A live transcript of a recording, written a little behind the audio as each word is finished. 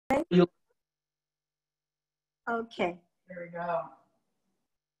You- Okay. There we go.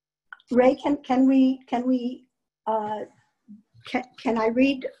 Ray, can I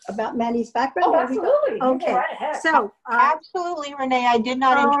read about Manny's background? Oh, absolutely. You go Okay. right ahead. So, Absolutely, Renee. I did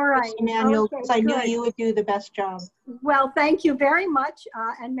not all introduce right. Emanuel Okay, because I knew good. you would do the best job. Well, thank you very much.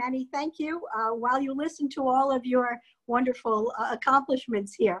 And Manny, thank you. While you listen to all of your wonderful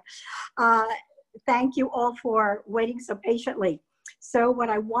accomplishments here, thank you all for waiting so patiently. So what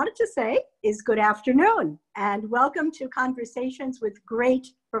I wanted to say is good afternoon and welcome to Conversations with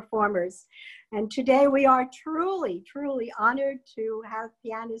Great Performers. And today we are truly, truly honored to have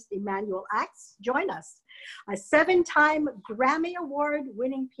pianist Emanuel Ax join us, a 7-time Grammy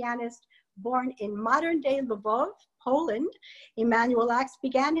Award-winning pianist born in modern-day Lvov, Poland. Emanuel Ax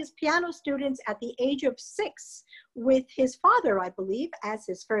began his piano students at the age of 6 with his father, I believe, as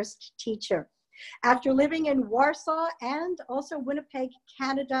his first teacher. After living in Warsaw and also Winnipeg,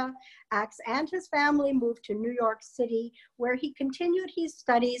 Canada, Ax and his family moved to New York City, where he continued his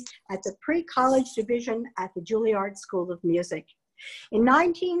studies at the pre-college division at the Juilliard School of Music. In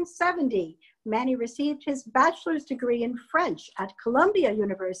 1970, Manny received his bachelor's degree in French at Columbia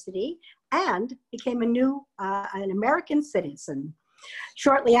University and became an American citizen.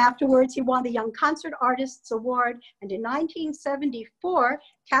 Shortly afterwards, he won the Young Concert Artists Award, and in 1974,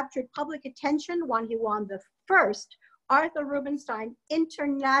 captured public attention when he won the first Arthur Rubinstein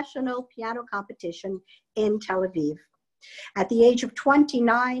International Piano Competition in Tel Aviv. At the age of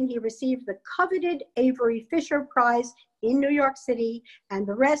 29, he received the coveted Avery Fisher Prize in New York City, and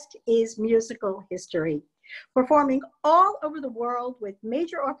the rest is musical history. Performing all over the world with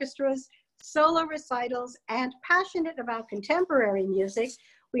major orchestras, solo recitals, and passionate about contemporary music,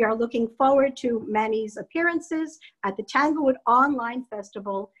 we are looking forward to Manny's appearances at the Tanglewood Online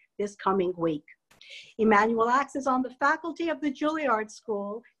Festival this coming week. Emanuel Ax is on the faculty of the Juilliard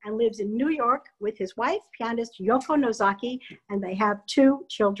School and lives in New York with his wife, pianist Yoko Nozaki, and they have 2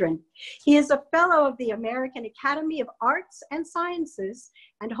 children. He is a fellow of the American Academy of Arts and Sciences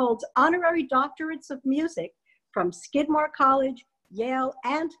and holds honorary doctorates of music from Skidmore College, Yale,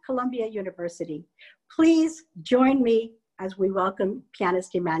 and Columbia University. Please join me as we welcome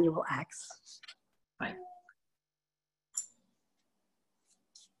pianist Emanuel Ax. Hi.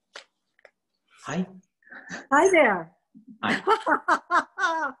 Hi. Hi there.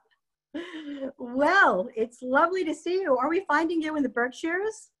 Hi. Well, it's lovely to see you. Are we finding you in the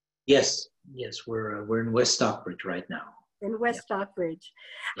Berkshires? Yes, we're in West Stockbridge right now. In West Stockbridge.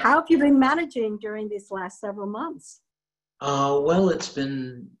 Yeah. How have you been managing during these last several months? Well, it's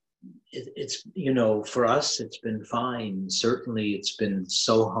for us, it's been fine. Certainly, it's been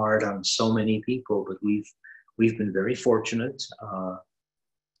so hard on so many people, but we've been very fortunate.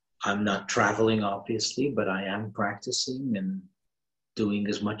 I'm not traveling, obviously, but I am practicing and doing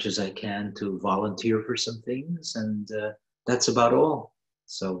as much as I can to volunteer for some things, and that's about all.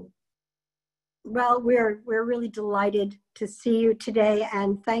 So. Well, we're really delighted to see you today,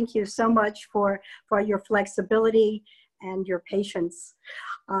 and thank you so much for your flexibility and your patience.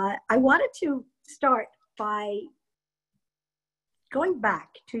 I wanted to start by going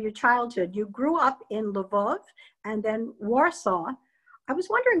back to your childhood. You grew up in Lvov and then Warsaw. I was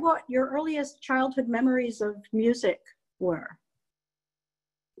wondering what your earliest childhood memories of music were.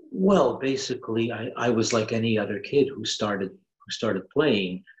 Well, basically, I was like any other kid who started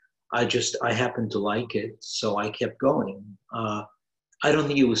playing. I happened to like it, so I kept going. I don't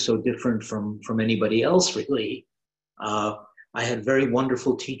think it was so different from anybody else, really. I had very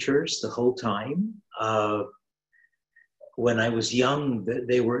wonderful teachers the whole time. When I was young,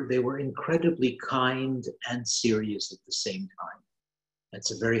 they were incredibly kind and serious at the same time.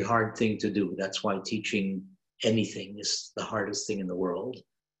 That's a very hard thing to do. That's why teaching anything is the hardest thing in the world.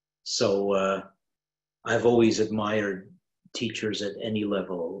 So I've always admired teachers at any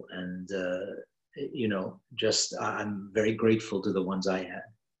level, and I'm very grateful to the ones I had.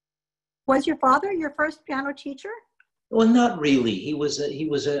 Was your father your first piano teacher? Well, not really. He was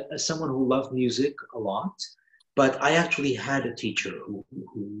someone who loved music a lot, but I actually had a teacher who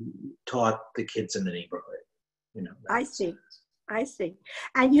taught the kids in the neighborhood. I see.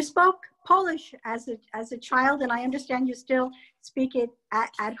 And you spoke Polish as a child, and I understand you still speak it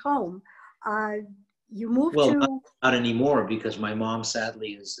at home. You moved to... not anymore, because my mom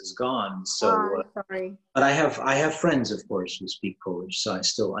sadly is gone. So sorry. But I have friends, of course, who speak Polish, so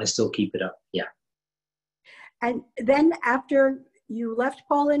I still keep it up. Yeah. And then after you left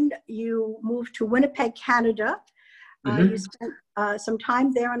Poland, you moved to Winnipeg, Canada. You spent some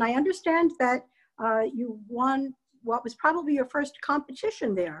time there, and I understand that you won what was probably your first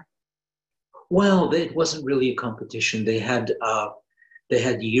competition there. Well, it wasn't really a competition. They they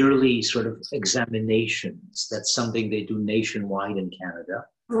had yearly sort of examinations. That's something they do nationwide in Canada.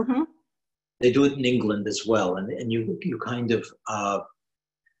 Mm-hmm. They do it in England as well, and you kind of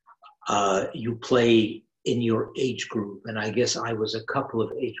you play in your age group, and I guess I was a couple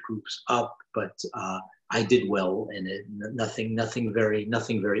of age groups up, but I did well in it. Nothing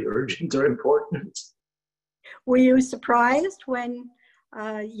very urgent or important. Were you surprised when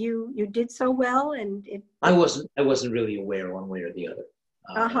you did so well? And I wasn't really aware one way or the other.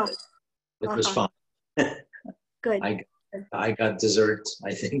 It was fun. Good. I got dessert,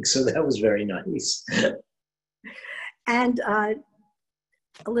 I think, so that was very nice. And a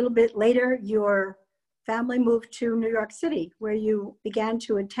little bit later, your family moved to New York City, where you began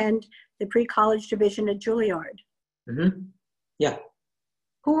to attend the pre-college division at Juilliard. Mm-hmm. Yeah.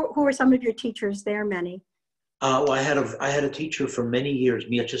 Who were some of your teachers there, Manny? Well, I had a teacher for many years,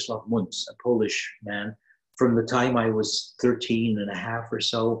 Mieczysław Muntz, a Polish man, from the time I was 13 and a half or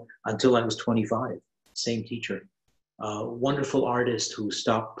so until I was 25. Same teacher. Wonderful artist who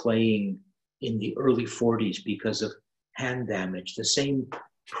stopped playing in the early 40s because of hand damage.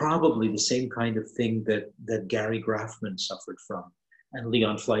 Probably the same kind of thing that Gary Graffman suffered from, and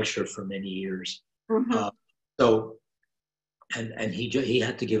Leon Fleischer for many years. Mm-hmm. And he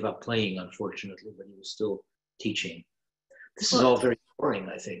had to give up playing, unfortunately, but he was still teaching. This is all very boring,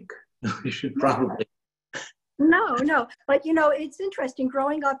 I think. We should probably. No, but it's interesting.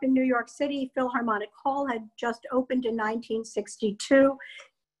 Growing up in New York City, Philharmonic Hall had just opened in 1962.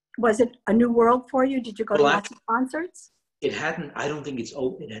 Was it a new world for you? Did you go to lots of concerts? It hadn't. I don't think it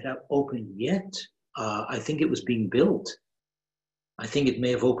had opened yet. I think it was being built. I think it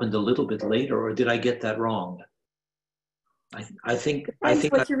may have opened a little bit later, or did I get that wrong? I think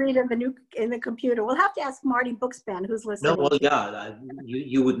what you read in the computer. We'll have to ask Marty Bookspan, who's listening. No, well, yeah,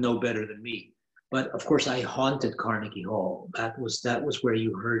 you would know better than me. But of course, I haunted Carnegie Hall. That was where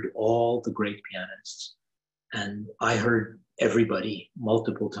you heard all the great pianists, and I heard everybody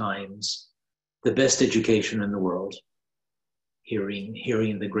multiple times. The best education in the world.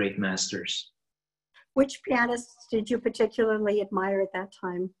 Hearing the great masters. Which pianists did you particularly admire at that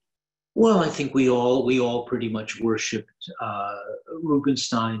time? Well, I think we all pretty much worshipped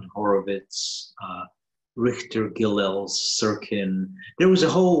Rubinstein, Horowitz, Richter, Gilels, Sirkin. There was a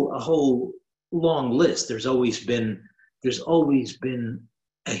whole long list. There's always been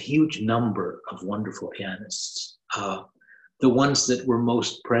a huge number of wonderful pianists. The ones that were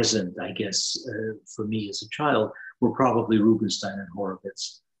most present, I guess, for me as a child, were probably Rubinstein and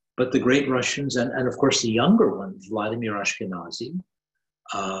Horowitz. But the great Russians, and of course the younger ones, Vladimir Ashkenazy,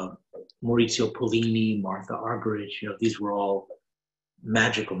 Maurizio Pollini, Martha Argerich, these were all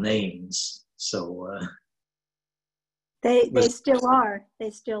magical names. So they still are. They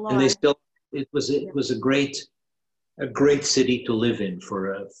still are. And it was a great city to live in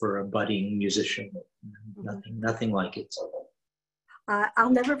for a budding musician. Nothing like it. I'll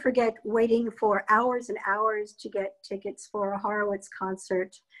never forget waiting for hours and hours to get tickets for a Horowitz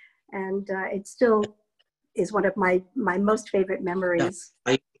concert, and it still is one of my most favorite memories.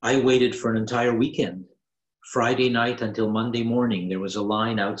 Yeah, I waited for an entire weekend, Friday night until Monday morning. There was a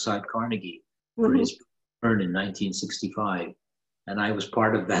line outside Carnegie for his return in 1965, and I was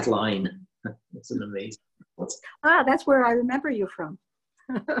part of that line. It's an amazing. That's where I remember you from.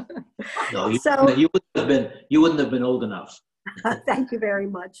 No, you wouldn't have been old enough. Thank you very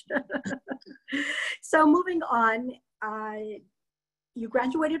much. So moving on, you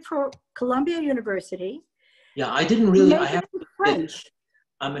graduated from Columbia University. Yeah, I didn't really. French.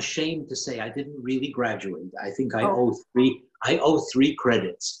 I'm ashamed to say I didn't really graduate. I think I owe three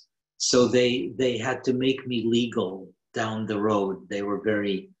credits. So they had to make me legal down the road. They were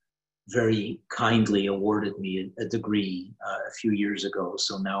very, very kindly awarded me a degree a few years ago.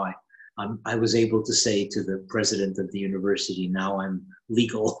 So now I was able to say to the president of the university, now I'm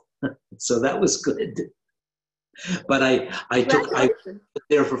legal. So that was good. But I was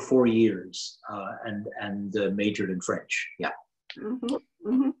there for 4 years and majored in French. Yeah.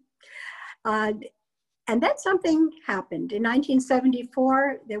 And then something happened. In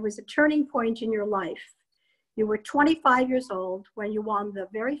 1974, there was a turning point in your life. You were 25 years old when you won the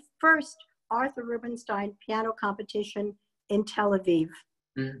very first Arthur Rubinstein piano competition in Tel Aviv.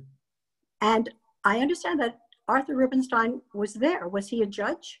 Mm. And I understand that Arthur Rubinstein was there. Was he a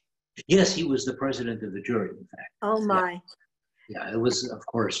judge? Yes, he was the president of the jury, in fact. Oh my. Yeah, it was, of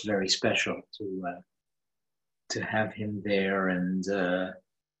course, very special to have him there. And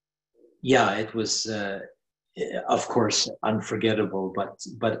it was, of course, unforgettable,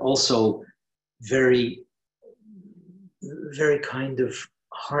 but also very, very kind of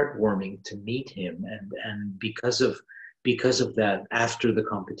heartwarming to meet him. And because of because of that, after the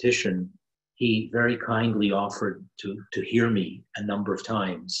competition, he very kindly offered to hear me a number of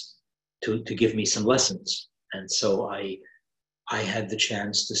times, to give me some lessons. And so I had the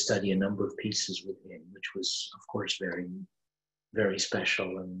chance to study a number of pieces with him, which was, of course, very, very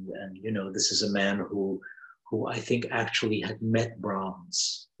special. And you know, this is a man who I think actually had met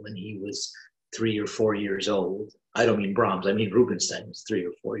Brahms when he was 3 or 4 years old. I don't mean Brahms, I mean Rubinstein was 3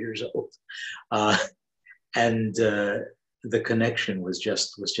 or 4 years old. And the connection was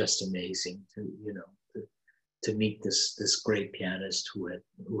just amazing to, you know, to meet this great pianist who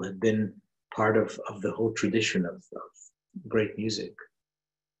had been part of the whole tradition of great music.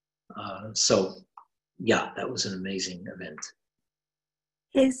 So yeah, that was an amazing event.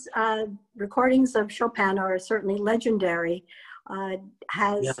 His recordings of Chopin are certainly legendary.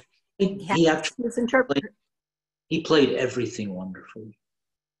 Yeah. He actually he played everything wonderfully.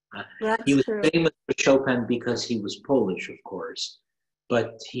 He was true. famous for Chopin because he was Polish, of course,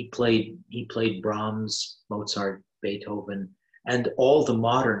 but he played Brahms, Mozart, Beethoven, and all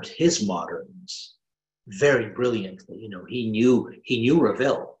his moderns very brilliantly. You know, he knew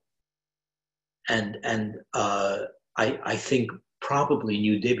Ravel, and I think probably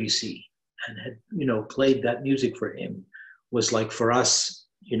knew Debussy, and had, you know, played that music for him. Was like for us,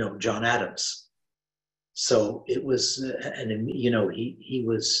 you know, John Adams. So it was, and you know, he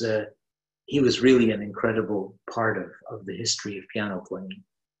was really an incredible part of the history of piano playing.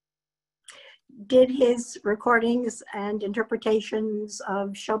 Did his recordings and interpretations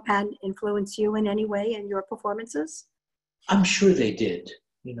of Chopin influence you in any way in your performances? I'm sure they did.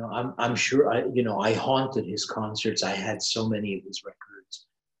 You know, I'm sure I haunted his concerts. I had so many of his records.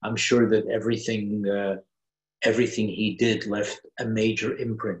 I'm sure that everything he did left a major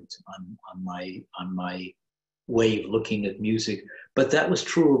imprint on my way of looking at music. But that was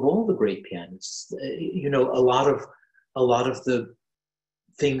true of all the great pianists. You know, a lot of the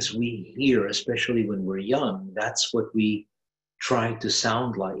things we hear, especially when we're young, that's what we try to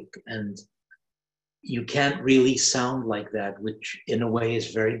sound like. And you can't really sound like that, which in a way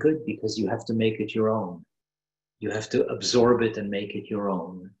is very good, because you have to make it your own. You have to absorb it and make it your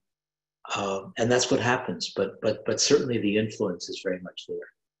own. And that's what happens. But certainly the influence is very much there.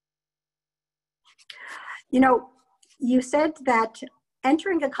 You know, you said that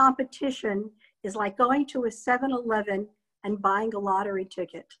entering a competition is like going to a 7-Eleven and buying a lottery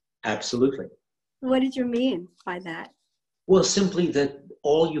ticket. Absolutely. What did you mean by that? Well, simply that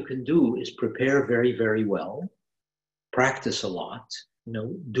all you can do is prepare very, very well, practice a lot, you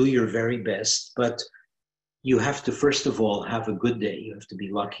know, do your very best, but you have to, first of all, have a good day. You have to be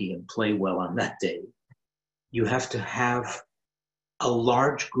lucky and play well on that day. You have to have a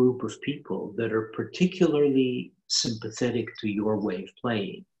large group of people that are particularly sympathetic to your way of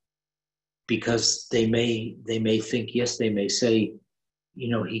playing, because they may think, yes, they may say, you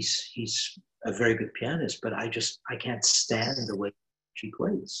know, he's a very good pianist, but I can't stand the way she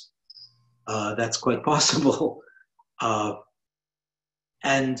plays. That's quite possible.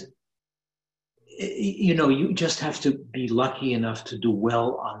 And you know, you just have to be lucky enough to do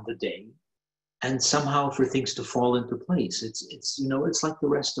well on the day, and somehow for things to fall into place. It's you know, it's like the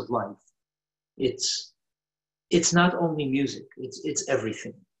rest of life. It's not only music, it's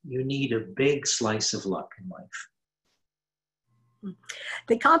everything. You need a big slice of luck in life.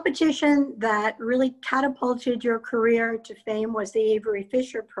 The competition that really catapulted your career to fame was the Avery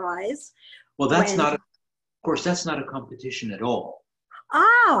Fisher Prize. Well, that's not, of course, that's not a competition at all.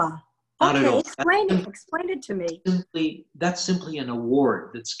 Ah, not okay, at all. Explain it to me. That's simply an award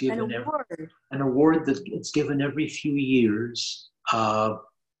that's given. An award that it's given every few years. I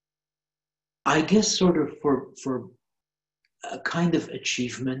guess sort of for a kind of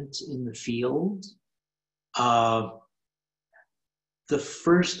achievement in the field. The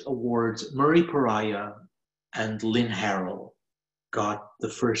first awards, Murray Pariah and Lynn Harrell got the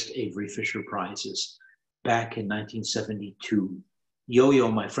first Avery Fisher Prizes back in 1972.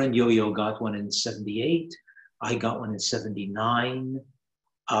 Yo-Yo, my friend Yo-Yo, got one in 78. I got one in 79.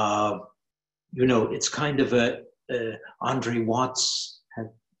 You know, it's kind of Andre Watts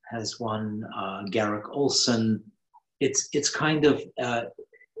has one, Garrick Olson. It's kind of,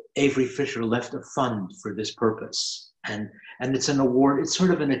 Avery Fisher left a fund for this purpose. And it's an award, it's sort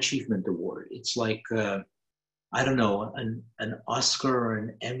of an achievement award. It's like, I don't know, an Oscar or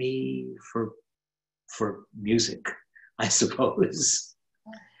an Emmy for music, I suppose.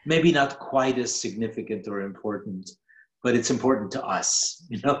 Maybe not quite as significant or important, but it's important to us,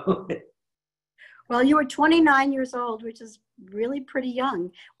 you know? Well, you were 29 years old, which is really pretty young.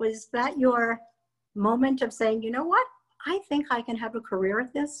 Was that your moment of saying, you know what, I think I can have a career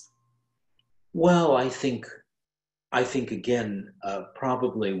at this? Well, I think I think again,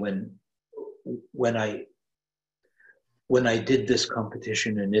 probably when I did this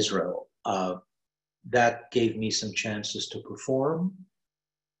competition in Israel, that gave me some chances to perform,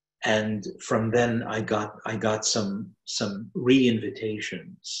 and from then I got some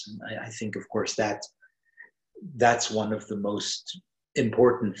re-invitations. I think, of course, that's one of the most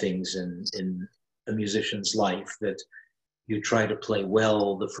important things in a musician's life, that you try to play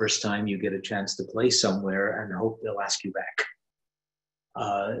well the first time you get a chance to play somewhere and hope they'll ask you back.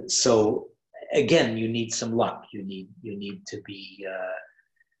 So again, you need some luck. You need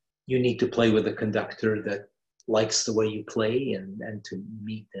to play with a conductor that likes the way you play, and to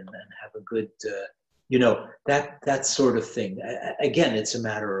meet and have a good, that sort of thing. Again, it's a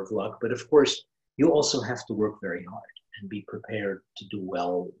matter of luck, but of course, you also have to work very hard and be prepared to do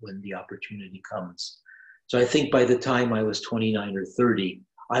well when the opportunity comes. So I think by the time I was 29 or 30,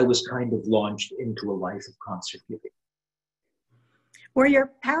 I was kind of launched into a life of concert giving. Were your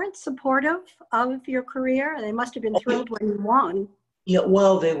parents supportive of your career? They must have been thrilled when you won. Yeah,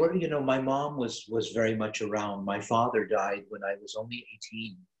 well, they were, my mom was very much around. My father died when I was only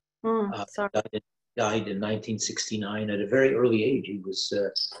 18. Sorry. Died in 1969 at a very early age. He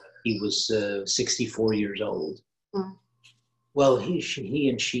was 64 years old. Mm. Well, he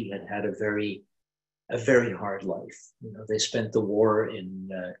and she had a very hard life. They spent the war in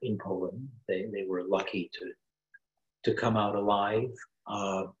Poland. They were lucky to come out alive.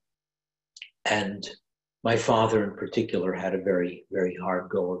 And my father in particular had a very, very hard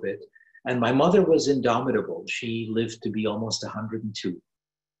go of it. And my mother was indomitable. She lived to be almost 102.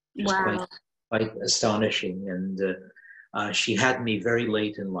 Just Wow. quite astonishing. And she had me very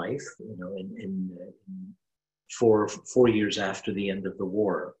late in life, in 4 years after the end of the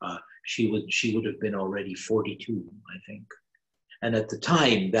war. She would have been already 42, I think. And at the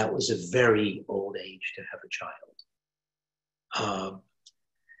time, that was a very old age to have a child.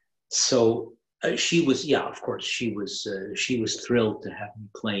 So she was, yeah, of course, she was thrilled to have me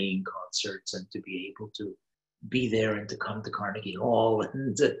playing concerts and to be able to be there and to come to Carnegie Hall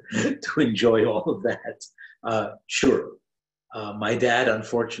and to enjoy all of that. Sure. My dad,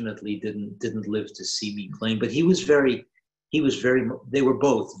 unfortunately, didn't live to see me playing, but they were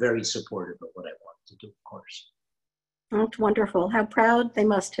both very supportive of what I wanted to do, of course. That's wonderful. How proud they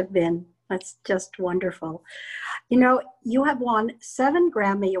must have been. That's just wonderful. You have won 7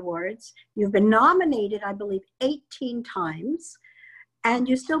 Grammy Awards. You've been nominated, I believe, 18 times, and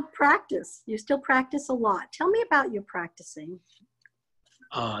you still practice. You still practice a lot. Tell me about your practicing.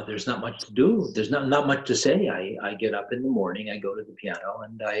 There's not much to do. There's not much to say. I get up in the morning, I go to the piano,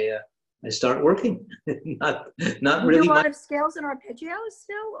 and I start working. not really. You do a lot much. of scales and arpeggios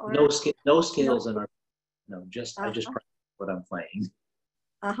still? Or? No scales in our. No, I just practice what I'm playing.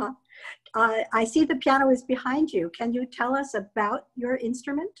 I see the piano is behind you. Can you tell us about your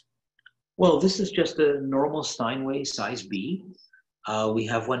instrument? Well, this is just a normal Steinway size B. We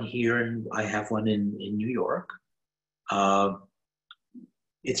have one here, and I have one in New York.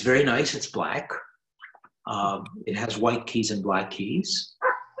 It's very nice. It's black. It has white keys and black keys.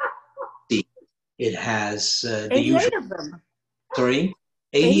 It has 88 of them. Sorry?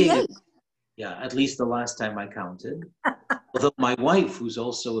 88. Yeah, at least the last time I counted. Although my wife, who's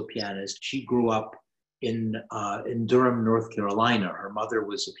also a pianist, she grew up in Durham, North Carolina. Her mother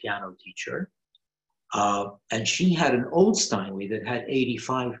was a piano teacher. And she had an old Steinway that had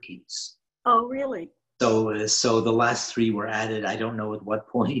 85 keys. Oh, really? So the last 3 were added. I don't know at what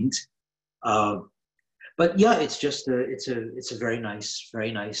point. But yeah, it's just it's a very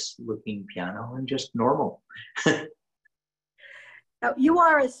nice looking piano, and just normal. Now, you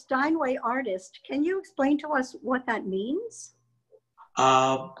are a Steinway artist. Can you explain to us what that means?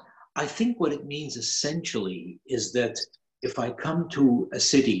 I think what it means essentially is that if I come to a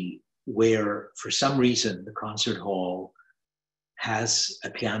city where, for some reason, the concert hall has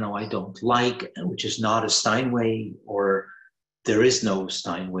a piano I don't like, which is not a Steinway, or there is no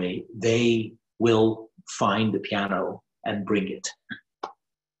Steinway, they will find the piano and bring it.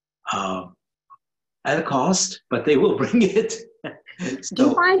 At a cost, but they will bring it.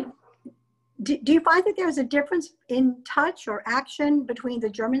 So, do you find that there's a difference in touch or action between the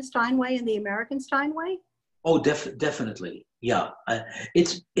German Steinway and the American Steinway? Oh, definitely. Yeah.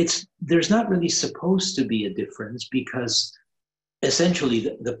 There's not really supposed to be a difference, because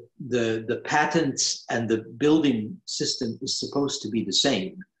essentially the patents and the building system is supposed to be the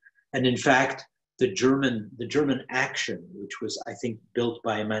same. And in fact, the German action, which was, I think, built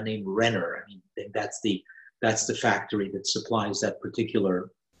by a man named Renner, I mean, that's the factory that supplies that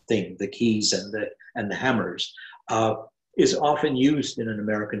particular thing, the keys and the hammers, is often used in an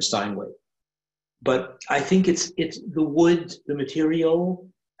American Steinway. But I think it's the wood, the material,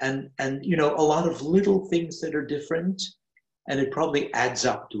 and you know, a lot of little things that are different, and it probably adds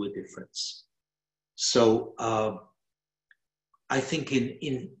up to a difference. So I think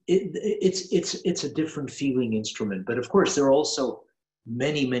it's a different feeling instrument. But of course, there are also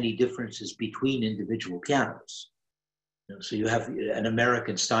many differences between individual pianos. You know, so you have an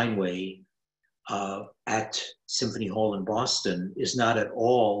American Steinway at Symphony Hall in Boston is not at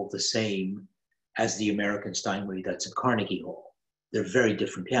all the same as the American Steinway that's at Carnegie Hall. They're very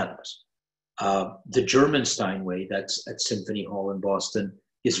different pianos. The German Steinway that's at Symphony Hall in Boston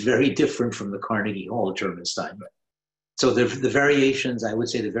is very different from the Carnegie Hall German Steinway. So the variations, I would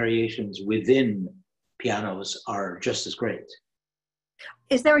say the variations within pianos are just as great.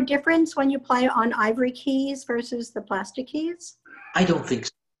 Is there a difference when you play on ivory keys versus the plastic keys? I don't think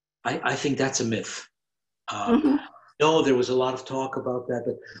so. I think that's a myth. No, there was a lot of talk about that,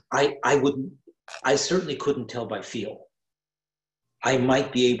 but I certainly couldn't tell by feel. I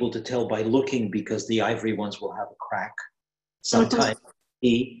might be able to tell by looking because the ivory ones will have a crack sometimes,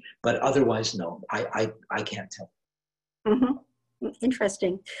 but otherwise, no, I can't tell.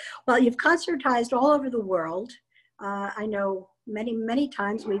 Interesting. Well, you've concertized all over the world. I know many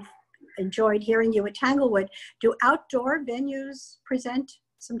times we've enjoyed hearing you at Tanglewood. Do outdoor venues present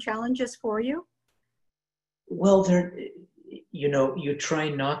some challenges for you? Well, you know, you try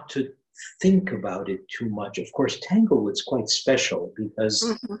not to think about it too much. Of course, Tanglewood's quite special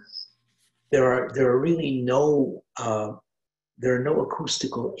because there are really no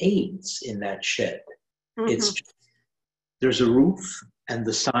acoustical aids in that shed. There's a roof and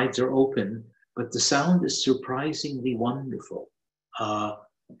the sides are open, but the sound is surprisingly wonderful.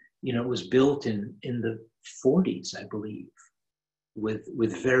 You know, it was built in the 40s, I believe,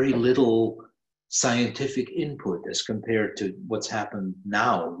 with very little scientific input as compared to what's happened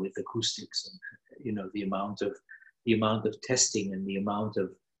now with acoustics, and you know, the amount of testing and the amount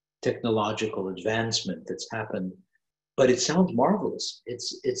of technological advancement that's happened. But it sounds marvelous.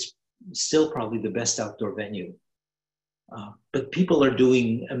 It's still probably the best outdoor venue. But people are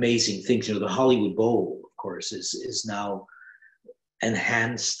doing amazing things. You know, the Hollywood Bowl, of course, is now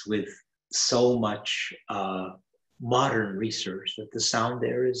enhanced with so much modern research that the sound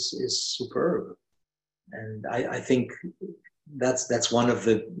there is superb. And I think that's one of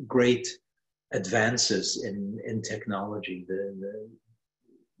the great advances in technology,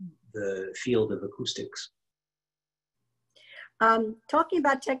 the field of acoustics. Talking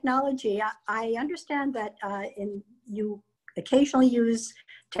about technology, I understand that you occasionally use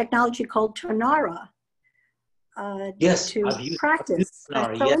technology called Tonara yes, to practice.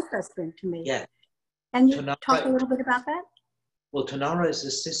 That's so interesting to me. Yeah. Can you talk a little bit about that? Well, Tonara is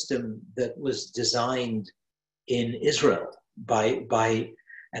a system that was designed in Israel by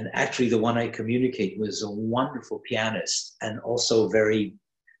and actually the one I communicate with is a wonderful pianist and also a very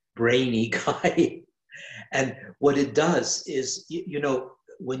brainy guy. And what it does is, you know,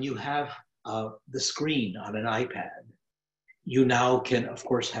 when you have the screen on an iPad, you now can, of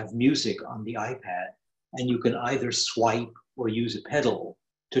course, have music on the iPad, and you can either swipe or use a pedal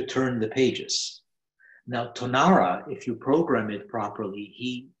to turn the pages. Now, Tonara, if you program it properly,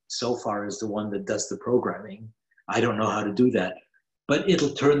 he so far is the one that does the programming. I don't know how to do that, but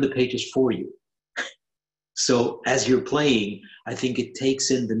it'll turn the pages for you. So as you're playing, I think it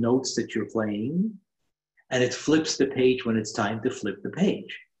takes in the notes that you're playing, and it flips the page when it's time to flip the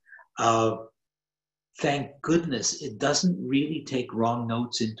page. Thank goodness it doesn't really take wrong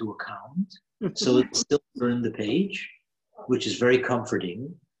notes into account, so it still turn the page, which is very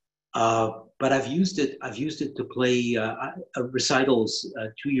comforting. But I've used it to play recitals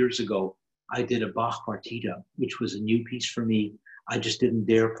 2 years ago. I did a Bach partita, which was a new piece for me. I just didn't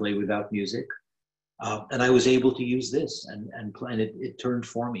dare play without music. And I was able to use this and play, and it turned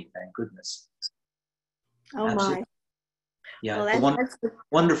for me, thank goodness. Oh, absolutely. My. Yeah, well, that's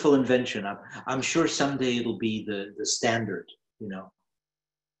wonderful invention. I'm sure someday it'll be the standard, you know.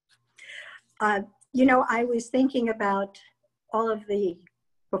 You know, I was thinking about all of the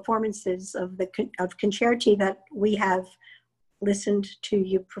performances of concerti that we have listened to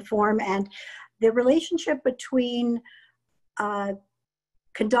you perform, and the relationship between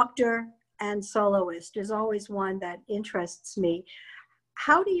conductor and soloist is always one that interests me.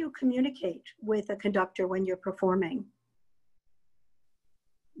 How do you communicate with a conductor when you're performing?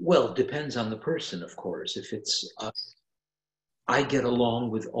 Well, it depends on the person, of course. If it's, I get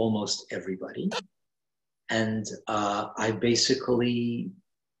along with almost everybody, and I basically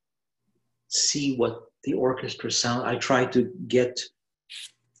see what the orchestra sound. I try to get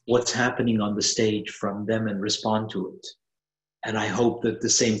what's happening on the stage from them and respond to it. And I hope that the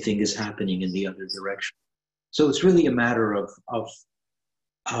same thing is happening in the other direction. So it's really a matter of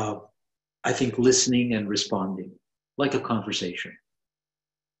I think, listening and responding, like a conversation.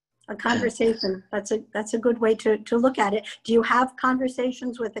 A conversation. That's a good way to look at it. Do you have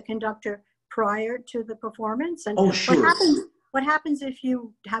conversations with the conductor prior to the performance? And oh, sure. What happens if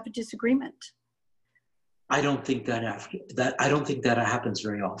you have a disagreement? I don't think that happens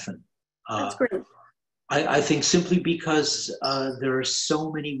very often. That's great. I think simply because there are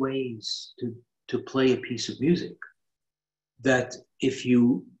so many ways to play a piece of music that if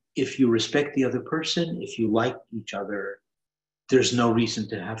you respect the other person, if you like each other, there's no reason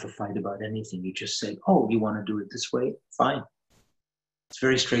to have a fight about anything. You just say, oh, you want to do it this way? Fine. It's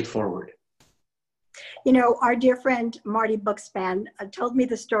very straightforward. You know, our dear friend Marty Bookspan told me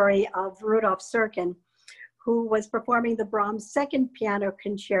the story of Rudolf Serkin, who was performing the Brahms second piano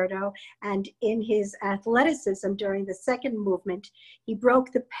concerto, and in his athleticism during the second movement, he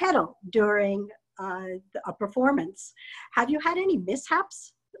broke the pedal during a performance. Have you had any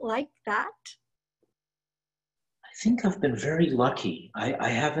mishaps like that? I think I've been very lucky. I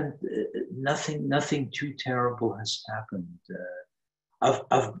haven't, nothing too terrible has happened.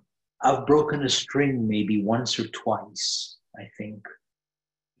 I've broken a string maybe once or twice, I think.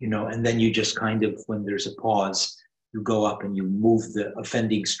 You know, and then you just kind of, when there's a pause, you go up and you move the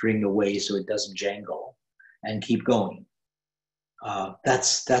offending string away so it doesn't jangle and keep going.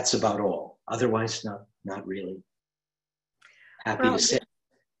 That's about all. Otherwise, not really. Happy to say.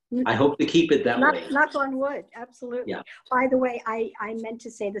 I hope to keep it that way. Knock on wood, absolutely. Yeah. By the way, I meant to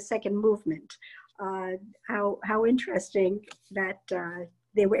say the second movement. How interesting that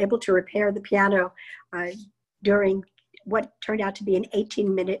they were able to repair the piano during what turned out to be an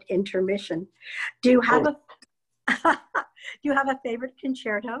 18-minute intermission. Do you have a favorite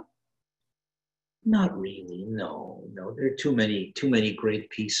concerto? Not really. No. There are too many great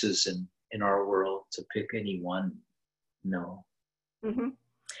pieces in our world to pick any one. No. Mm-hmm.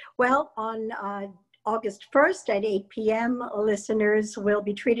 Well, on August 1st at 8 p.m., listeners will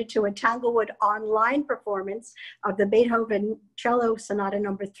be treated to a Tanglewood online performance of the Beethoven Cello Sonata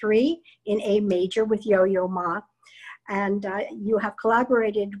No. 3 in A major with Yo-Yo Ma. And you have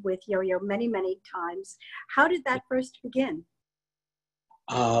collaborated with Yo-Yo many, many times. How did that first begin?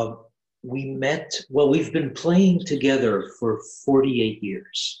 We met, well, we've been playing together for 48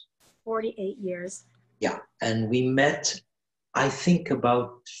 years. 48 years. Yeah, and we met, I think,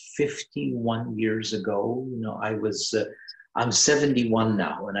 about 51 years ago. You know, I'm 71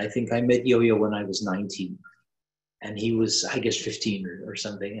 now, and I think I met Yo-Yo when I was 19. And he was, I guess, 15 or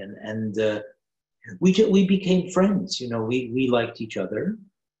something. And we became friends. You know, we liked each other.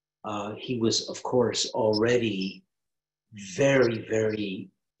 He was, of course, already very,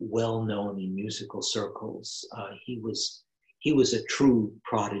 very well known in musical circles. He was a true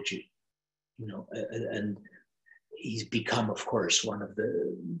prodigy, you know, and he's become, of course, one of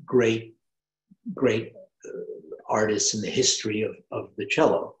the great artists in the history of the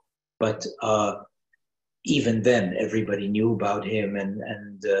cello. But even then, everybody knew about him,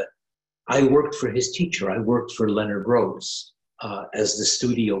 and I worked for his teacher. I worked for Leonard Rose as the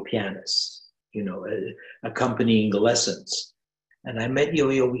studio pianist, you know, accompanying the lessons. And I met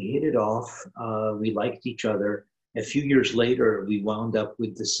Yo-Yo, we hit it off, we liked each other. A few years later, we wound up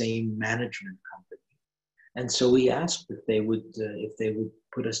with the same management company. And so we asked if they would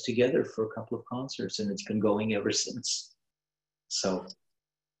put us together for a couple of concerts, and it's been going ever since. So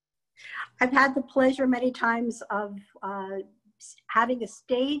I've had the pleasure many times of having a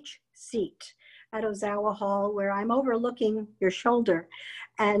stage seat at Ozawa Hall where I'm overlooking your shoulder.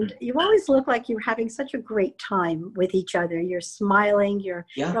 And you always look like you're having such a great time with each other. You're smiling, you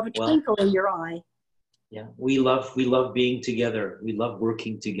have a twinkle in your eye. Yeah, we love being together. We love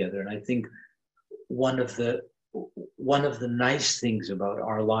working together. And I think one of the nice things about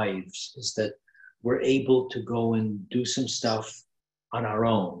our lives is that we're able to go and do some stuff on our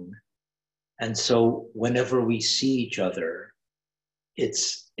own. And so whenever we see each other,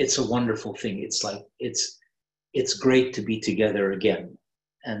 it's a wonderful thing. It's like, it's great to be together again.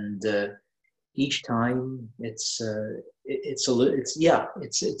 And each time it's a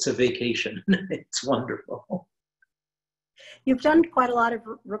vacation. It's wonderful. You've done quite a lot of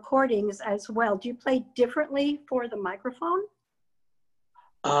recordings as well. Do you play differently for the microphone?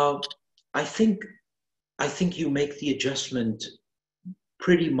 I think you make the adjustment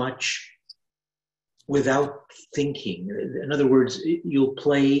pretty much without thinking. In other words, you'll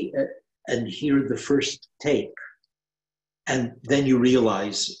play and hear the first take, and then you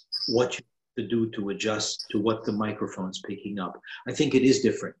realize what you have to do to adjust to what the microphone's picking up. I think it is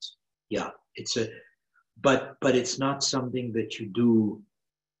different. Yeah, but it's not something that you do.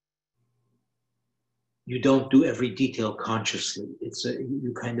 You don't do every detail consciously.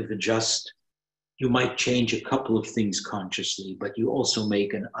 You kind of adjust. You might change a couple of things consciously, but you also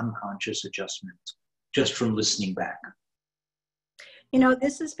make an unconscious adjustment just from listening back. You know,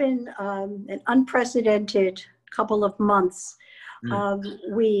 this has been an unprecedented couple of months.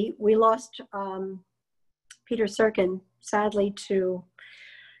 We lost Peter Serkin, sadly, to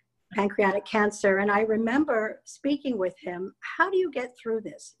pancreatic cancer. And I remember speaking with him, how do you get through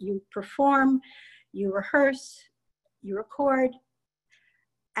this? You perform, you rehearse, you record,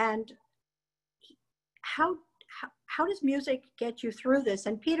 and how does music get you through this?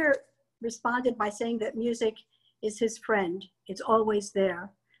 And Peter responded by saying that music is his friend. It's always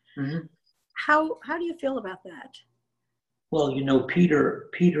there. Mm-hmm. How do you feel about that? Well, you know, Peter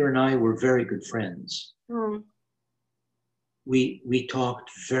and I were very good friends. Mm. We talked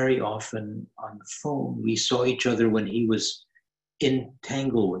very often on the phone. We saw each other when he was in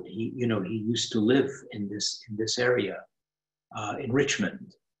Tanglewood. He used to live in this area in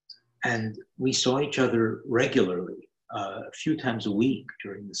Richmond, and we saw each other regularly, a few times a week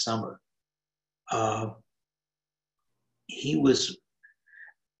during the summer. He was,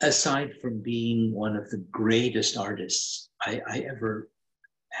 aside from being one of the greatest artists I ever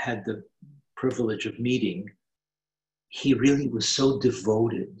had the privilege of meeting, he really was so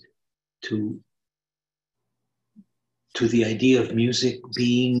devoted to the idea of music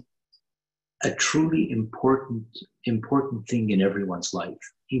being a truly important thing in everyone's life.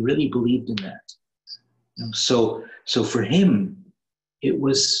 He really believed in that. You know, so for him, it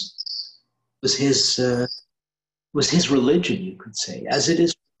was his religion, you could say, as it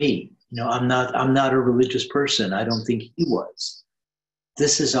is for me. You know, I'm not a religious person. I don't think he was.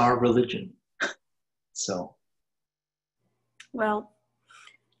 This is our religion. So. Well,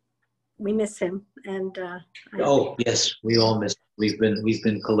 we miss him, and oh yes, we all miss him. We've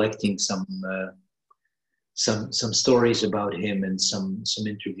been collecting some stories about him and some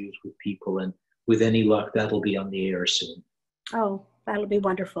interviews with people, and with any luck, that'll be on the air soon. Oh, that'll be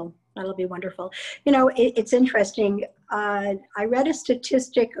wonderful. That'll be wonderful. You know, it's interesting. I read a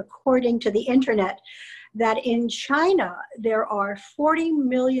statistic according to the internet that in China there are 40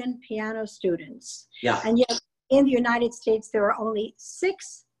 million piano students. Yeah. And yet in the United States there are only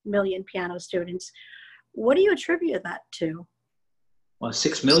 6 million piano students. What do you attribute that to? Well,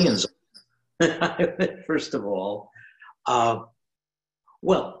 6 million. First of all,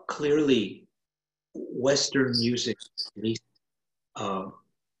 well, clearly Western music, at least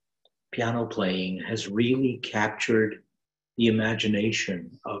piano playing, has really captured the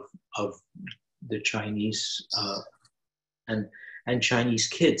imagination of the Chinese and Chinese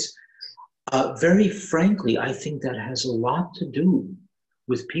kids. Very frankly, I think that has a lot to do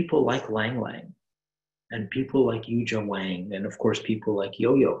with people like Lang Lang and people like Yuja Wang, and of course people like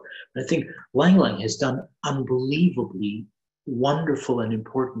Yo-Yo. I think Lang Lang has done unbelievably wonderful and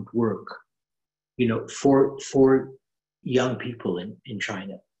important work, you know, for young people in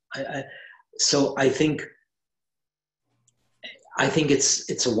China. So I think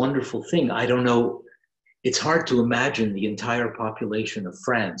it's a wonderful thing. I don't know. It's hard to imagine the entire population of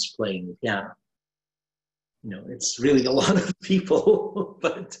France playing the piano. You know, it's really a lot of people,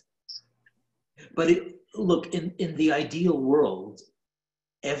 but look, in the ideal world,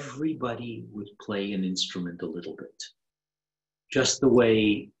 everybody would play an instrument a little bit. Just the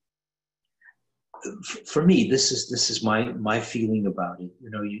way, for me, this is my feeling about it.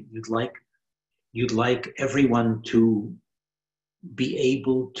 You know, you'd like everyone to be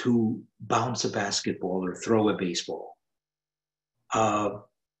able to bounce a basketball or throw a baseball,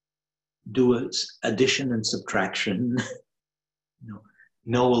 do addition and subtraction,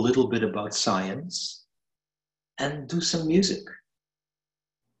 know a little bit about science, and do some music.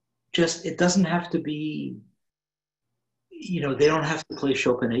 Just, it doesn't have to be, you know, they don't have to play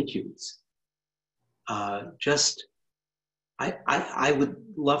Chopin etudes. Just, I would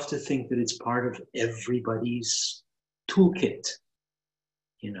love to think that it's part of everybody's toolkit,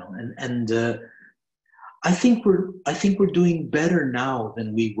 you know, and I think we're doing better now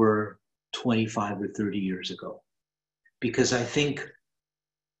than we were 25 or 30 years ago, because I think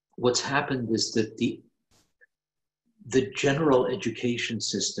what's happened is that the general education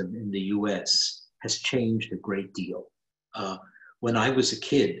system in the US has changed a great deal. When I was a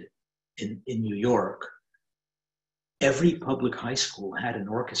kid in New York, every public high school had an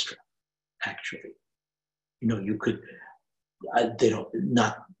orchestra, actually. You know, you could,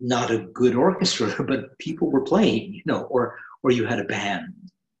 not a good orchestra, but people were playing, you know, or you had a band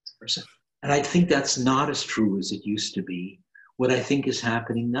or something. And I think that's not as true as it used to be. What I think is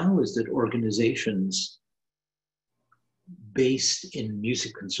happening now is that organizations based in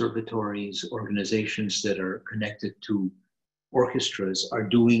music conservatories, organizations that are connected to orchestras are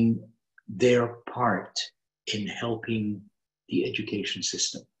doing their part in helping the education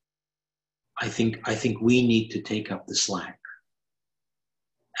system. I think we need to take up the slack.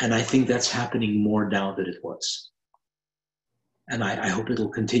 And I think that's happening more now than it was. And I hope it'll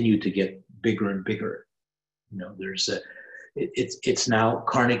continue to get bigger and bigger. You know, it's now,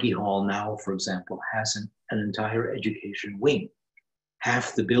 Carnegie Hall now, for example, has an entire education wing.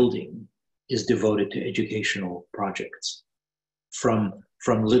 Half the building is devoted to educational projects, from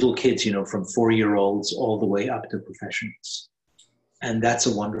little kids, you know, from 4-year-olds all the way up to professionals. And that's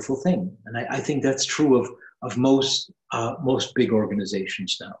a wonderful thing. And I think that's true of most big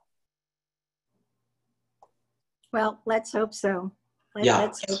organizations now. Well, let's hope so.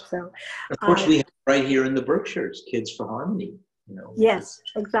 Let's hope so. Of course, we have right here in the Berkshires, Kids for Harmony. You know. Yes,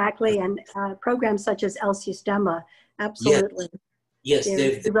 exactly. And programs such as El Sistema, absolutely. Yes,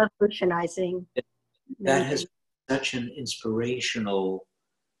 they're revolutionizing. That has been such an inspirational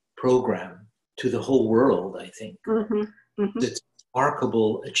program to the whole world, I think. Mm-hmm, mm-hmm. It's a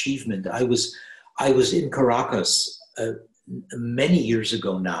remarkable achievement. I was in Caracas many years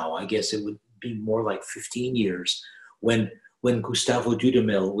ago now. I guess it would be more like 15 years when Gustavo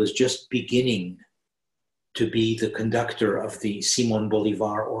Dudamel was just beginning to be the conductor of the Simon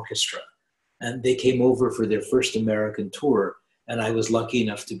Bolivar Orchestra. And they came over for their first American tour, and I was lucky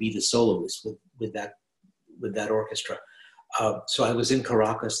enough to be the soloist with that orchestra. So I was in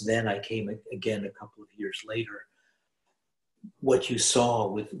Caracas then. I came again a couple of years later. What you saw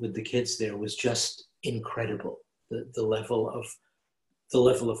with the kids there was just incredible. The level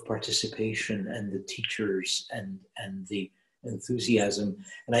of participation, and the teachers, and the enthusiasm.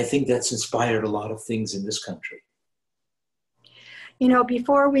 And I think that's inspired a lot of things in this country. You know,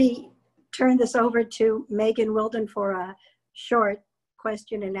 before we turn this over to Megan Wilden for a short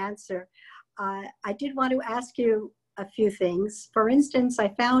question and answer, I did want to ask you a few things. For instance, I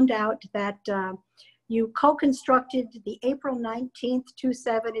found out that you co-constructed the April 19th,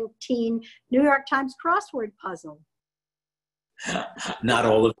 2017 New York Times crossword puzzle. Not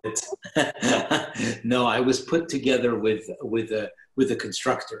all of it. No, I was put together with a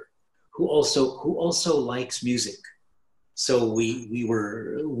constructor who also likes music. So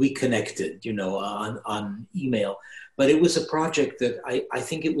we connected, you know, on email. But it was a project that I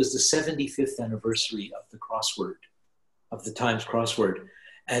think it was the 75th anniversary of the crossword, of the Times crossword,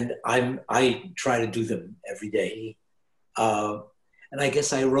 and I try to do them every day. And I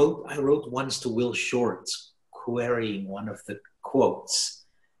guess I wrote once to Will Shortz, querying one of the quotes,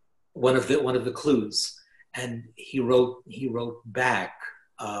 one of the clues, and he wrote back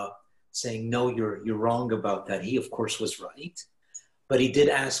saying, "No, you're wrong about that." He of course was right, but he did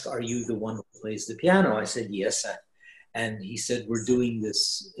ask, "Are you the one who plays the piano?" I said yes, and he said, "We're doing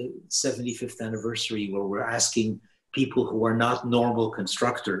this 75th anniversary where we're asking people who are not normal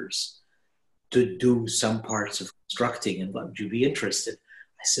constructors to do some parts of constructing, and would you be interested?"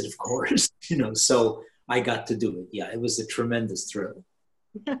 I said, "Of course," you know. So I got to do it. Yeah, it was a tremendous thrill.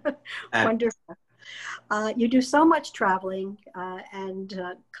 Wonderful. You do so much traveling and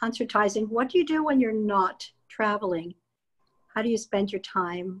concertizing. What do you do when you're not traveling? How do you spend your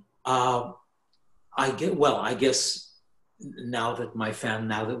time? I guess now that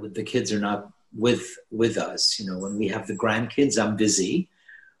the kids are not with us, you know, when we have the grandkids, I'm busy.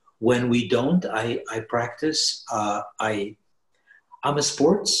 When we don't, I practice. I'm a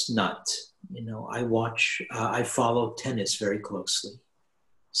sports nut. You know, I follow tennis very closely.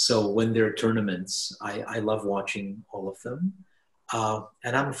 So when there are tournaments, I love watching all of them.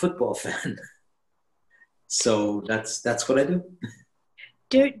 And I'm a football fan. So that's what I do.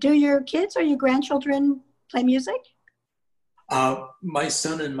 Do your kids or your grandchildren play music? My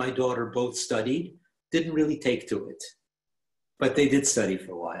son and my daughter both studied, didn't really take to it, but they did study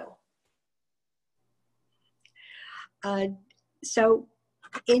for a while. So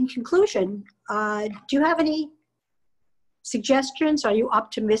in conclusion, do you have any suggestions? Are you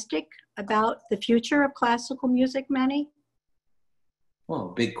optimistic about the future of classical music, Manny? Well,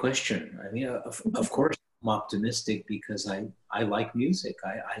 big question. I mean, of course I'm optimistic because I like music.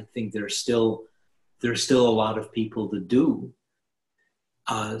 I think there's still a lot of people to do.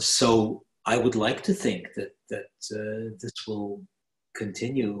 So I would like to think that this will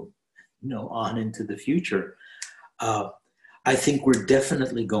continue, you know, on into the future. I think we're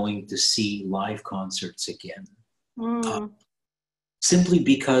definitely going to see live concerts again. Simply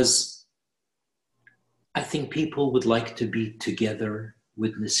because I think people would like to be together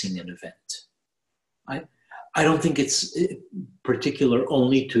witnessing an event. I don't think it's particular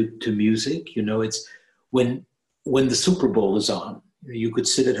only to music. You know, it's when when the Super Bowl is on, you could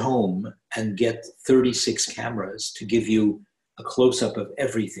sit at home and get 36 cameras to give you a close-up of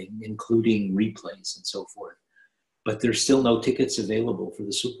everything, including replays and so forth. But there's still no tickets available for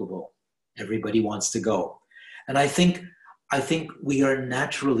the Super Bowl. Everybody wants to go. And I think we are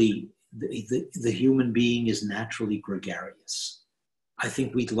naturally, the human being is naturally gregarious. I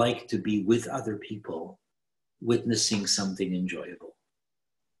think we'd like to be with other people, witnessing something enjoyable.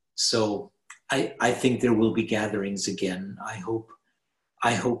 So I think there will be gatherings again. I hope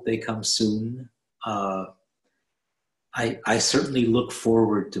they come soon. I certainly look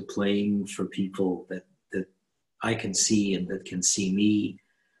forward to playing for people that I can see and that can see me,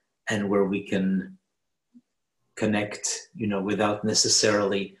 and where we can connect, without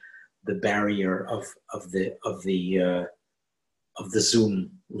necessarily the barrier of the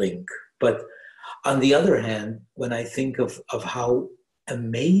Zoom link. But on the other hand, when I think of how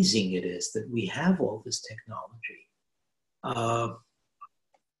amazing it is that we have all this technology,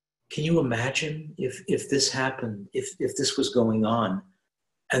 can you imagine if this happened, if this was going on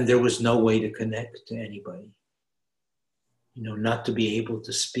and there was no way to connect to anybody? Not to be able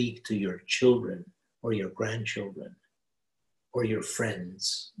to speak to your children or your grandchildren or your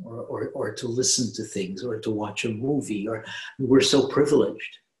friends, or to listen to things, or to watch a movie. We're so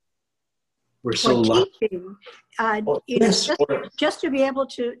privileged. We're so lucky. Yes, just to be able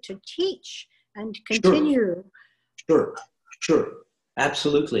to teach and continue. Sure.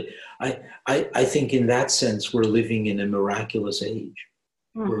 Absolutely. I think in that sense, we're living in a miraculous age.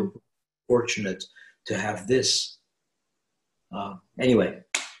 Mm-hmm. We're fortunate to have this. Anyway,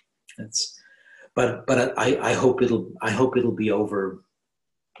 but I hope it'll be over,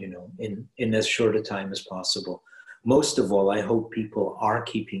 in as short a time as possible. Most of all, I hope people are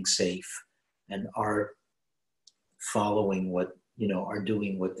keeping safe and are following are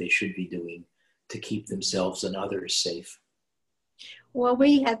doing what they should be doing to keep themselves and others safe. Well,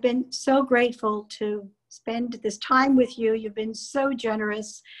 we have been so grateful to spend this time with you. You've been so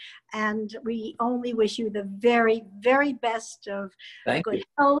generous, and we only wish you the very, very best of good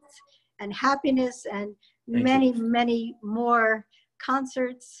health and happiness, and many more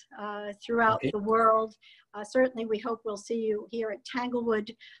concerts throughout the world. Certainly, we hope we'll see you here at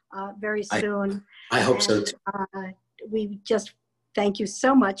Tanglewood very soon. I hope so too. We just thank you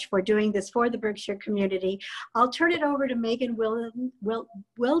so much for doing this for the Berkshire community. I'll turn it over to Megan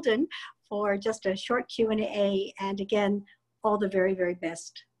Wilden for just a short Q&A. And again, all the very, very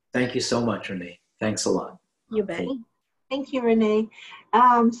best. Thank you so much, Renee. Thanks a lot. You bet. Thank you, Renee.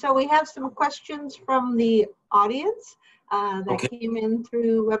 So we have some questions from the audience that came in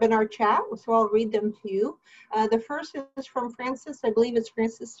through webinar chat, so I'll read them to you. The first is from Francis. I believe it's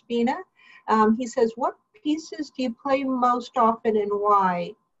Francis Spina. He says, what pieces do you play most often and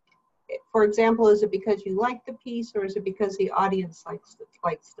why? For example, is it because you like the piece, or is it because the audience likes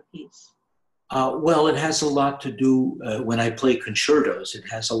the piece? Well, it has a lot to do, when I play concertos, it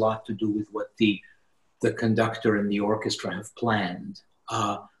has a lot to do with what the conductor and the orchestra have planned.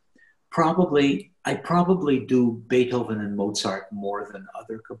 I probably do Beethoven and Mozart more than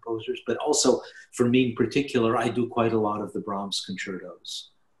other composers, but also for me in particular, I do quite a lot of the Brahms concertos.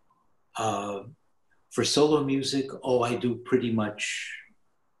 For solo music, I do pretty much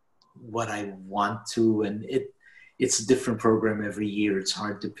what I want to, and it's a different program every year. It's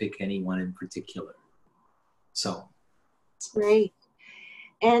hard to pick anyone in particular. So. Great.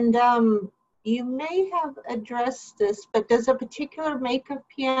 And you may have addressed this, but does a particular make of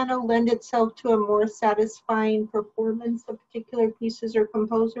piano lend itself to a more satisfying performance of particular pieces or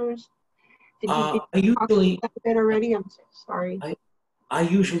composers? Did you talk about that a bit already? I'm so sorry. I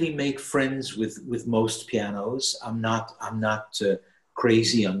usually make friends with most pianos. I'm not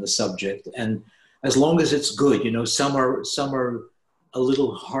crazy on the subject, and as long as it's good, some are a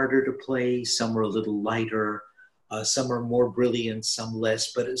little harder to play, some are a little lighter, some are more brilliant, some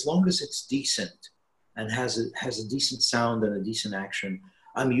less. But as long as it's decent and has a decent sound and a decent action,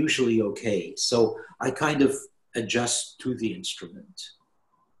 I'm usually okay. So I kind of adjust to the instrument.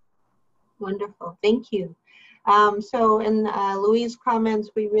 Wonderful, thank you. So in Louise' comments,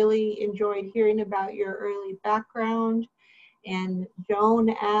 we really enjoyed hearing about your early background. And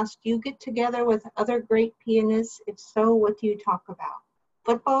Joan asked, you get together with other great pianists? If so, what do you talk about?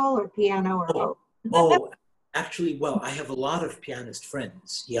 Football or piano or both? Actually, I have a lot of pianist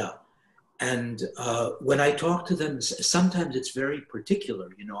friends, yeah. And when I talk to them, sometimes it's very particular.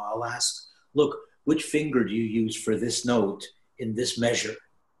 I'll ask, look, which finger do you use for this note in this measure?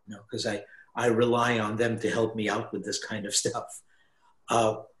 Because I rely on them to help me out with this kind of stuff.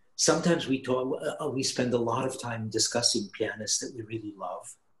 Sometimes we spend a lot of time discussing pianists that we really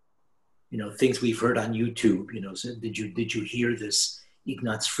love. things we've heard on YouTube. So did you hear this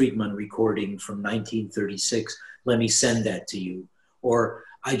Ignaz Friedman recording from 1936? Let me send that to you. Or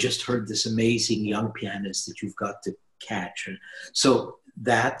I just heard this amazing young pianist that you've got to catch. And so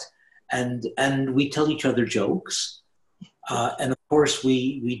that, and we tell each other jokes. And of course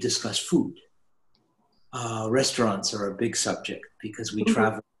we discuss food. Restaurants are a big subject because we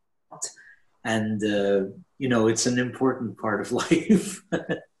travel a lot, and it's an important part of life.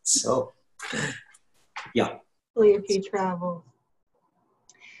 So yeah. If you travel.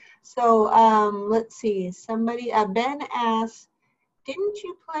 So let's see, somebody, Ben asks, didn't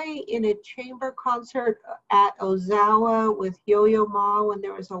you play in a chamber concert at Ozawa with Yo-Yo Ma when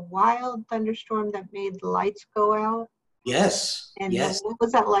there was a wild thunderstorm that made the lights go out? Yes. And yes. What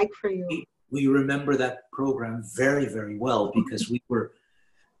was that like for you? We remember that program very, very well because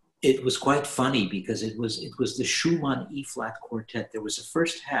it was quite funny because it was the Schumann E-flat quartet. There was a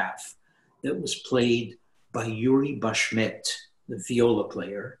first half that was played by Yuri Bashmet, the viola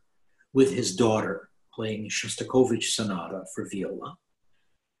player, with his daughter playing Shostakovich Sonata for viola.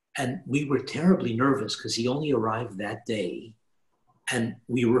 And we were terribly nervous because he only arrived that day. And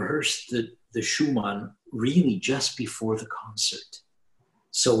we rehearsed the Schumann really just before the concert.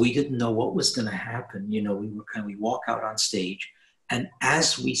 So we didn't know what was going to happen. We walk out on stage, and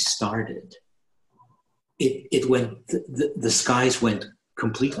as we started, it went, the skies went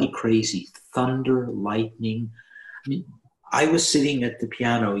completely crazy. Thunder, lightning. I was sitting at the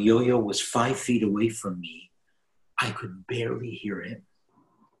piano. Yo-Yo was 5 feet away from me. I could barely hear him.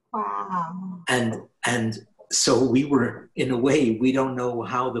 Wow. And so we were, in a way, we don't know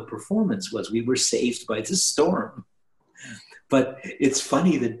how the performance was. We were saved by the storm. But it's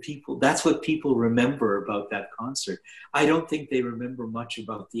funny that that's what people remember about that concert. I don't think they remember much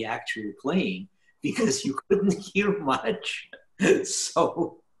about the actual playing because you couldn't hear much.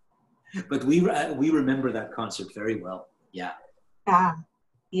 So, but we remember that concert very well. Yeah.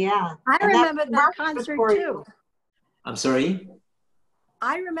 Yeah. I remember that concert too. I'm sorry?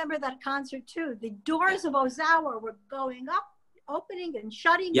 I remember that concert too. The doors of Ozawa were going up, opening and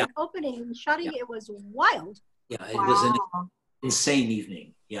shutting, and opening and shutting. It was wild. Yeah, it was an insane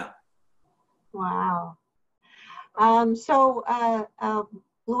evening. Yeah. Wow.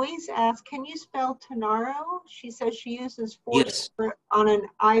 Louise asked, can you spell Tonaro? She says she uses Force on an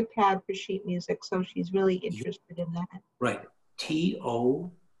iPad for sheet music, so she's really interested in that. Right.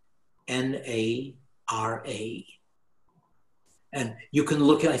 Tonara. And you can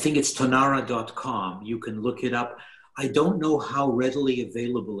look at, I think it's tonara.com. You can look it up. I don't know how readily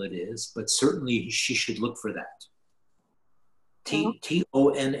available it is, but certainly she should look for that. Tonara.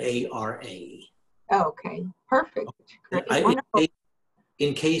 Okay, perfect. Great.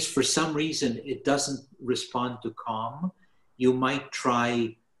 In case for some reason it doesn't respond to com, you might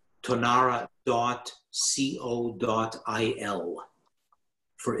try tonara.co.il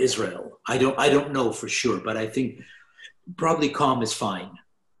for Israel. I don't know for sure, but I think probably com is fine.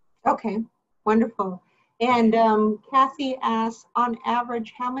 Okay, wonderful. And Kathy asks, on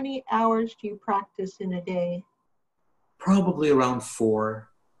average, how many hours do you practice in a day? Probably around 4,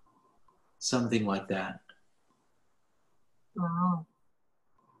 something like that. Wow,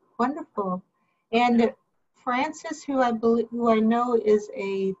 wonderful. And Francis, who I know is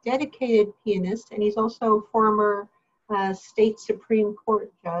a dedicated pianist, and he's also a former state Supreme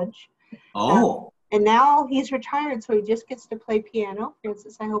Court judge. Oh. And now he's retired, so he just gets to play piano.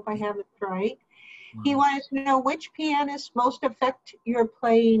 Francis, I hope I have it right. Wow. He wanted to know which pianists most affect your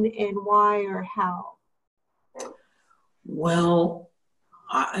playing and why or how. Well,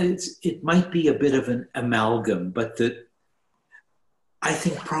 it might be a bit of an amalgam, but I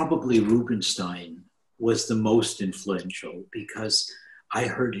think probably Rubinstein was the most influential because I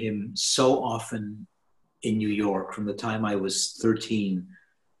heard him so often in New York from the time I was 13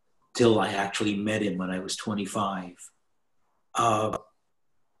 till I actually met him when I was 25.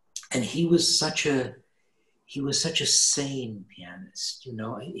 And he was such a sane pianist,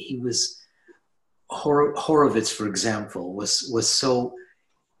 he was, Horowitz, for example, was so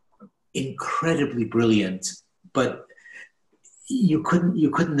incredibly brilliant, but you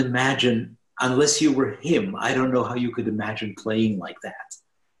couldn't imagine, unless you were him, I don't know how you could imagine playing like that.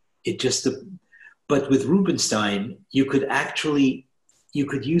 But with Rubinstein, you could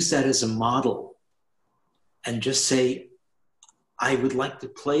use that as a model and just say, I would like to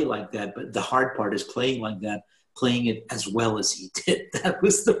play like that, but the hard part is playing like that, playing it as well as he did. That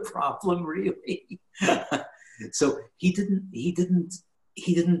was the problem, really. So he didn't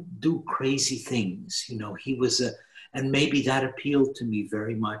do crazy things. He was and maybe that appealed to me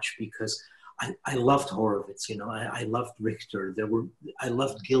very much because I loved Horowitz, you know, I loved Richter. I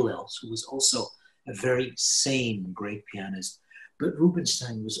loved Gilels, who was also a very sane, great pianist. But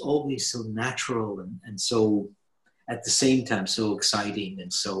Rubinstein was always so natural and so, at the same time, so exciting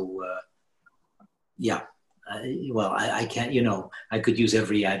and so, yeah. I can't, you know, I could use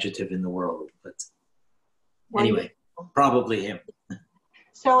every adjective in the world, but anyway, probably him.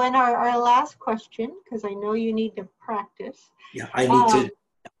 So in our last question, because I know you need to practice. Yeah, I need to.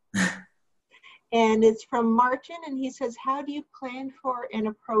 And it's from Martin, and he says, how do you plan for and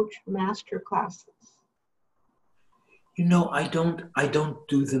approach master classes? You know, I don't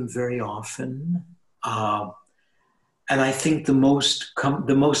do them very often. And I think the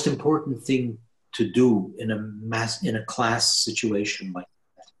most important thing to do in a class situation like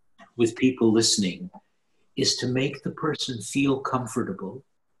that, with people listening, is to make the person feel comfortable,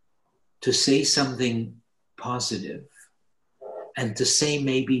 to say something positive, and to say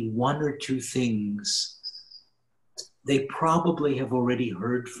maybe one or two things they probably have already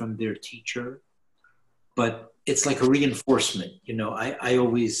heard from their teacher, but it's like a reinforcement. You know, I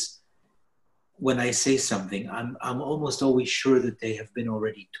always, when I say something, I'm almost always sure that they have been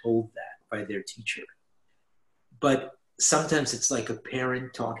already told that by their teacher. But sometimes it's like a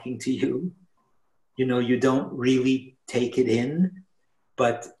parent talking to you. You know, you don't really take it in,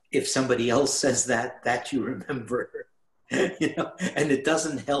 but if somebody else says that you remember, you know, and it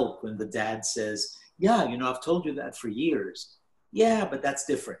doesn't help when the dad says, yeah, you know, I've told you that for years. Yeah, but that's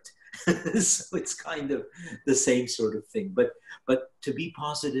different. So it's kind of the same sort of thing. But to be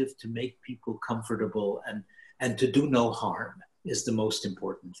positive, to make people comfortable, and to do no harm is the most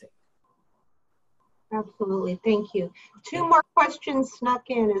important thing. Absolutely, thank you. Two more questions snuck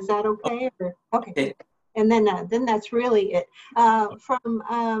in. Is that okay? Okay. And then that's really it. From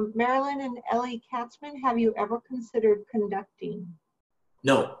Marilyn and Ellie Katzman, have you ever considered conducting?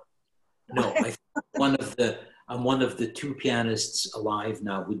 No. I'm one of the two pianists alive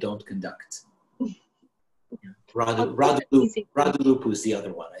now who don't conduct. Radulopu is the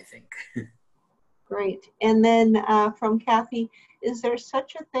other one, I think. Great. And then from Kathy, is there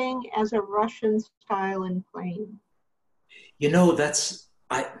such a thing as a Russian style in playing? You know,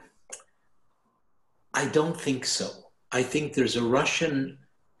 I don't think so. I think there's a Russian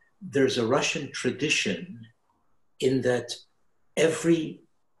tradition in that every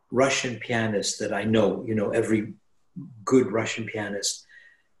Russian pianist that I know, you know, every good Russian pianist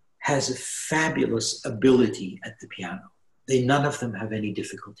has a fabulous ability at the piano. None of them have any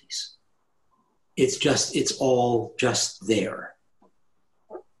difficulties. It's all just there.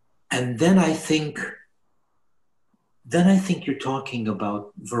 And then I think you're talking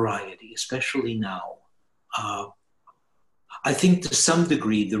about variety, especially now. I think to some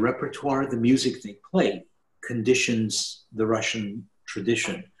degree, the repertoire, the music they play, conditions the Russian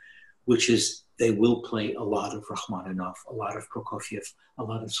tradition, which is they will play a lot of Rachmaninoff, a lot of Prokofiev, a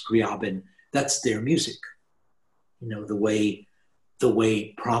lot of Scriabin. That's their music. You know, the way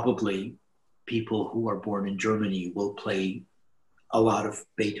probably people who are born in Germany will play a lot of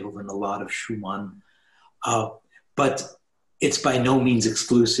Beethoven, a lot of Schumann. But it's by no means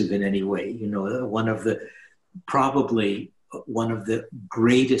exclusive in any way. You know, probably one of the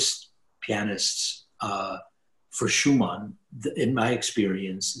greatest pianists for Schumann, in my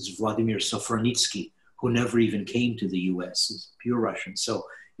experience, is Vladimir Sofronitsky, who never even came to the US, is pure Russian. So,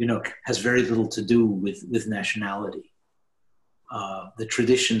 you know, has very little to do with nationality. The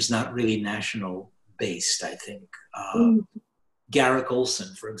tradition's not really national based, I think. Garrick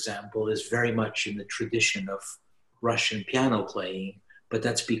Olson, for example, is very much in the tradition of Russian piano playing, but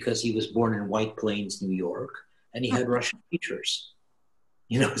that's because he was born in White Plains, New York, and he had Russian teachers.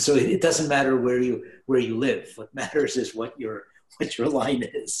 You know, so it doesn't matter where you live. What matters is what your line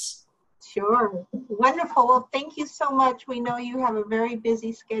is. Sure. Wonderful. Well, thank you so much. We know you have a very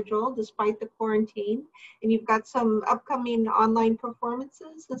busy schedule despite the quarantine, and you've got some upcoming online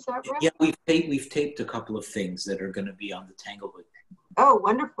performances. Is that right? Yeah, we've taped a couple of things that are going to be on the Tanglewood. Oh,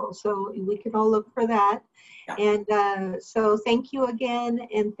 wonderful. So we can all look for that. Yeah. And so thank you again.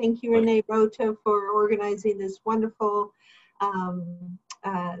 And thank you, Renee Rotta, for organizing this wonderful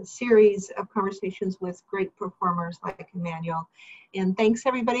series of conversations with great performers like Emanuel. And thanks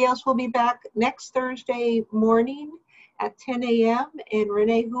everybody else. We'll be back next Thursday morning at 10 a.m. And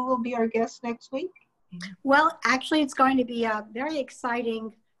Renee, who will be our guest next week? Well, actually, it's going to be a very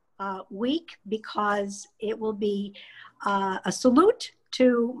exciting week because it will be a salute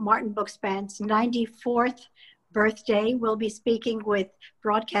to Martin Bookspan's 94th birthday. We'll be speaking with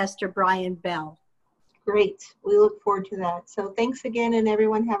broadcaster Brian Bell. Great. We look forward to that. So thanks again, and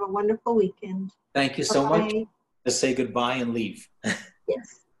everyone have a wonderful weekend. Thank you so much. Let's say goodbye and leave.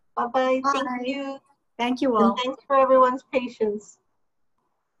 Yes. Bye. Bye-bye. Bye. Thank you. Thank you And all. thanks for everyone's patience.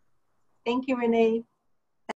 Thank you, Renee.